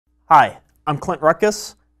Hi, I'm Clint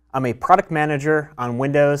Ruckus. I'm a product manager on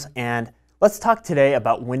Windows, and let's talk today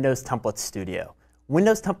about Windows Template Studio.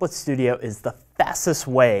 Windows Template Studio is the fastest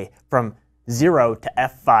way from 0 to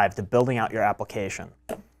F5 to building out your application.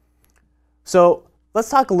 So let's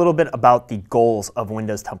talk a little bit about the goals of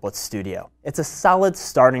Windows Template Studio. It's a solid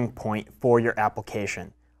starting point for your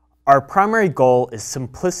application. Our primary goal is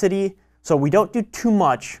simplicity, so we don't do too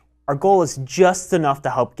much. Our goal is just enough to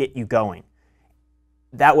help get you going.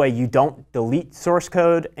 That way you don't delete source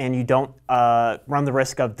code and you don't run the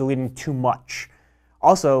risk of deleting too much.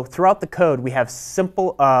 Also, throughout the code, we have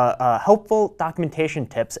simple, helpful documentation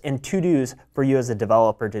tips and to-dos for you as a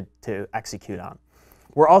developer to execute on.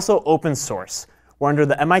 We're also open source. We're under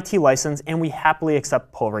the MIT license, and we happily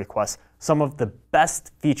accept pull requests. Some of the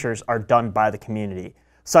best features are done by the community,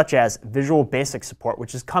 such as Visual Basic support,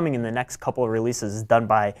 which is coming in the next couple of releases, done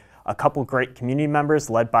by a couple great community members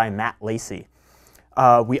led by Matt Lacey.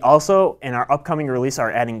 We also, in our upcoming release, are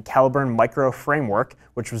adding Caliburn Micro Framework,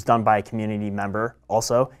 which was done by a community member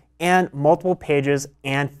also, and multiple pages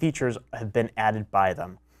and features have been added by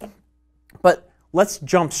them. But let's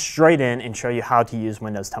jump straight in and show you how to use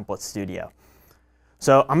Windows Template Studio.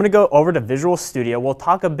 So I'm going to go over to Visual Studio. We'll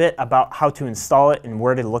talk a bit about how to install it and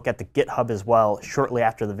where to look at the GitHub as well shortly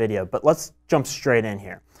after the video, but let's jump straight in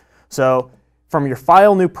here. So from your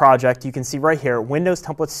File, New Project, you can see right here, Windows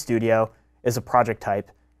Template Studio is a project type,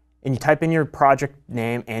 and you type in your project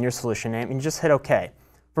name and your solution name, and you just hit OK.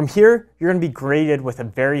 From here, you're going to be greeted with a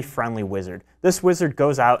very friendly wizard. This wizard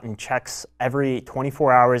goes out and checks every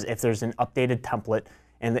 24 hours if there's an updated template,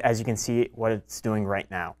 and as you can see, what it's doing right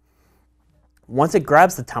now. Once it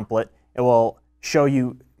grabs the template, it will show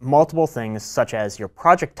you multiple things, such as your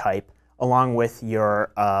project type, along with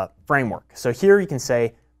your framework. So here you can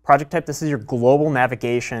say, project type, this is your global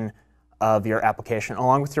navigation of your application,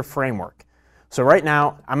 along with your framework. So right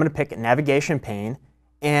now, I'm going to pick navigation pane,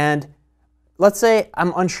 and let's say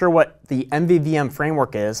I'm unsure what the MVVM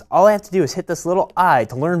framework is. All I have to do is hit this little I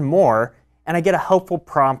to learn more, and I get a helpful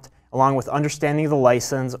prompt along with understanding the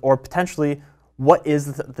license, or potentially what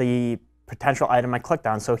is the potential item I clicked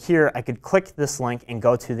on. So here, I could click this link and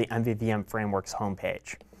go to the MVVM framework's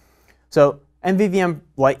homepage. So MVVM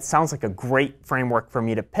Lite sounds like a great framework for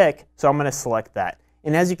me to pick, so I'm going to select that.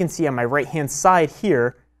 And as you can see on my right-hand side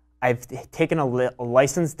here, I've taken a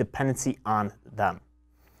license dependency on them.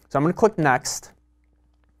 So I'm going to click Next.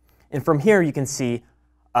 And from here, you can see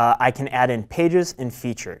I can add in pages and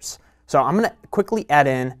features. So I'm going to quickly add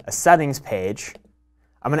in a settings page.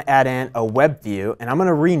 I'm going to add in a web view, and I'm going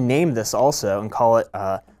to rename this also and call it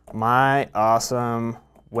My Awesome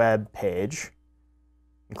Web Page.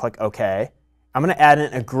 And click OK. I'm going to add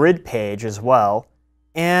in a grid page as well,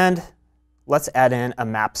 and let's add in a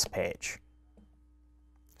maps page.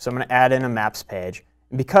 So I'm going to add in a maps page.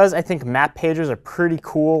 And because I think map pages are pretty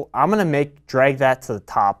cool, I'm going to drag that to the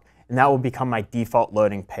top, and that will become my default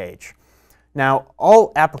loading page. Now,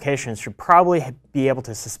 all applications should probably be able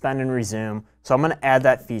to suspend and resume, so I'm going to add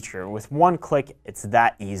that feature. With one click, it's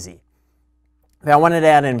that easy. If I wanted to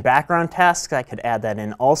add in background tasks, I could add that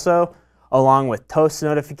in also, along with toast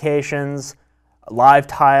notifications, live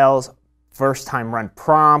tiles, first time run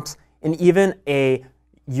prompts, and even a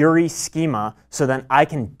URI schema, so then I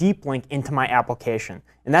can deep link into my application.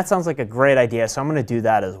 And that sounds like a great idea, so I'm going to do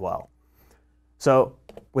that as well. So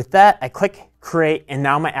with that, I click Create, and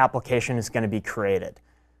now my application is going to be created.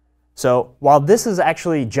 So while this is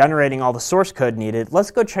actually generating all the source code needed,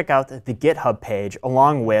 let's go check out the GitHub page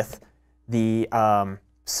along with the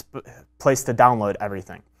place to download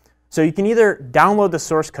everything. So you can either download the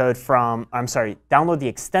source code from, download the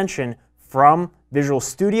extension from Visual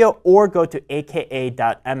Studio, or go to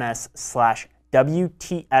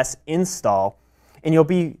aka.ms/WTS install, and you'll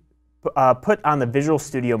be put on the Visual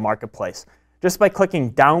Studio Marketplace. Just by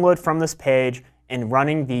clicking download from this page and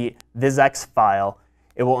running the VisX file,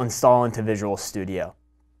 it will install into Visual Studio.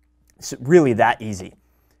 It's really that easy.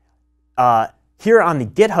 Here on the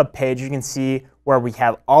GitHub page, you can see where we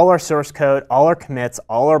have all our source code, all our commits,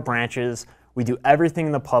 all our branches. We do everything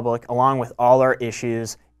in the public, along with all our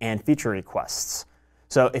issues and feature requests.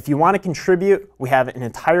 So if you want to contribute, we have an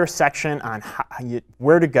entire section on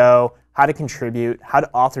where to go, how to contribute, how to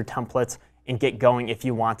author templates, and get going if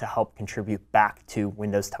you want to help contribute back to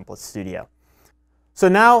Windows Template Studio. So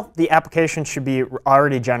now the application should be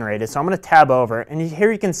already generated. So I'm going to tab over, and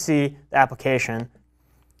here you can see the application.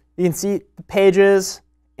 You can see the pages,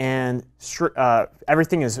 and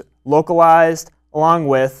everything is localized, along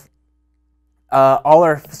with all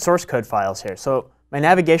our source code files here. So my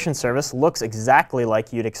navigation service looks exactly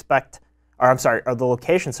like you'd expect, or the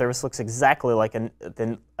location service looks exactly like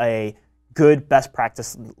a good best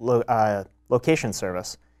practice location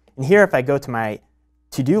service. And here, if I go to my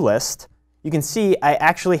to-do list, you can see I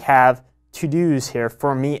actually have to-dos here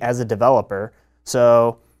for me as a developer.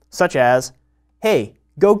 So, such as, hey,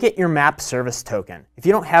 go get your map service token. If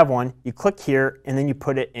you don't have one, you click here and then you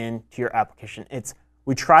put it into your application.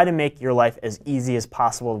 We try to make your life as easy as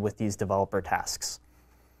possible with these developer tasks.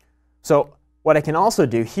 So what I can also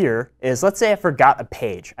do here is, let's say I forgot a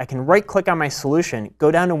page. I can right-click on my solution,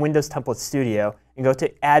 go down to Windows Template Studio, and go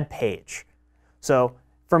to Add Page. So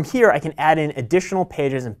from here, I can add in additional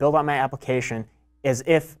pages and build out my application as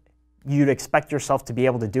if you'd expect yourself to be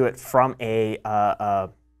able to do it from a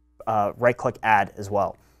right-click add as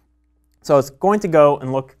well. So it's going to go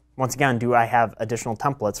and look, once again, do I have additional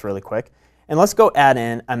templates really quick. And let's go add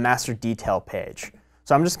in a master detail page.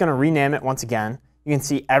 So I'm just going to rename it once again. You can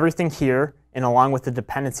see everything here, and along with the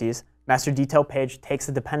dependencies, master detail page takes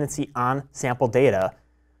the dependency on sample data.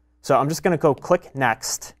 So I'm just going to go click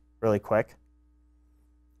next really quick.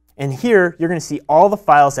 And here, you're going to see all the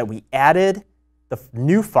files that we added, the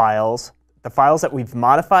new files, the files that we've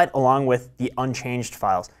modified, along with the unchanged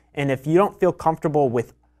files. And if you don't feel comfortable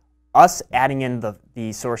with us adding in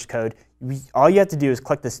the source code, all you have to do is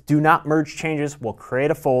click this Do Not Merge Changes. We'll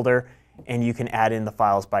create a folder, and you can add in the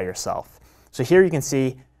files by yourself. So here you can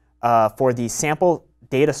see for the sample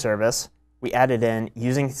data service, we added in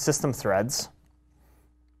using system threads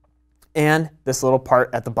and this little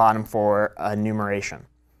part at the bottom for enumeration.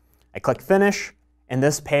 I click Finish, and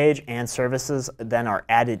this page and services then are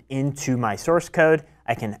added into my source code.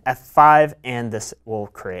 I can F5, and this will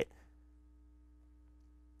create.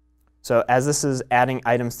 So as this is adding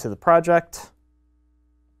items to the project,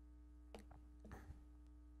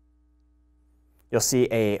 you'll see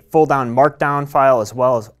a full-down markdown file as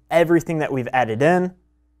well as everything that we've added in.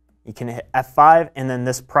 You can hit F5, and then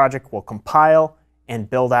this project will compile and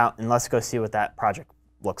build out, and let's go see what that project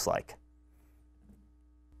looks like.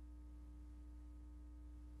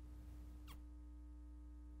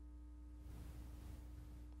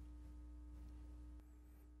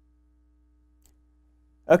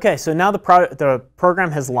 Okay, so now the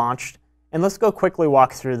program has launched, and let's go quickly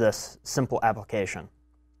walk through this simple application.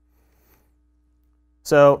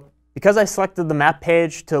 So because I selected the map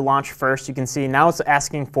page to launch first, you can see now it's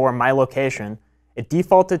asking for my location. It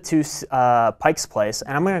defaulted to Pike's Place,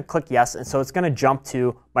 and I'm going to click yes, and so it's going to jump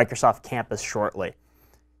to Microsoft Campus shortly.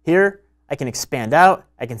 Here, I can expand out.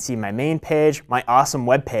 I can see my main page, my awesome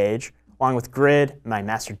web page, along with grid, my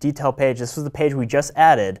master detail page. This was the page we just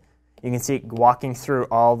added. You can see it walking through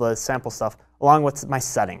all the sample stuff, along with my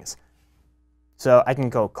settings. So I can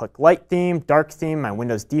go click light theme, dark theme, my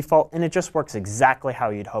Windows default, and it just works exactly how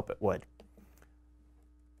you'd hope it would.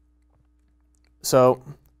 So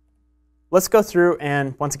let's go through,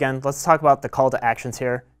 and once again, let's talk about the call to actions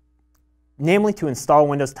here. Namely, to install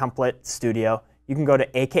Windows Template Studio, you can go to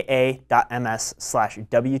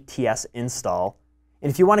aka.ms/wtsinstall.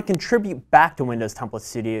 And if you want to contribute back to Windows Template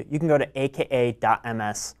Studio, you can go to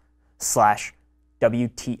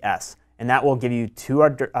aka.ms/wts. And that will give you to our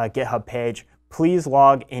GitHub page. Please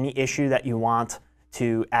log any issue that you want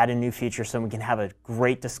to add a new feature so we can have a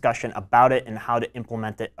great discussion about it and how to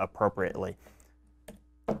implement it appropriately.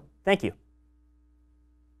 Thank you.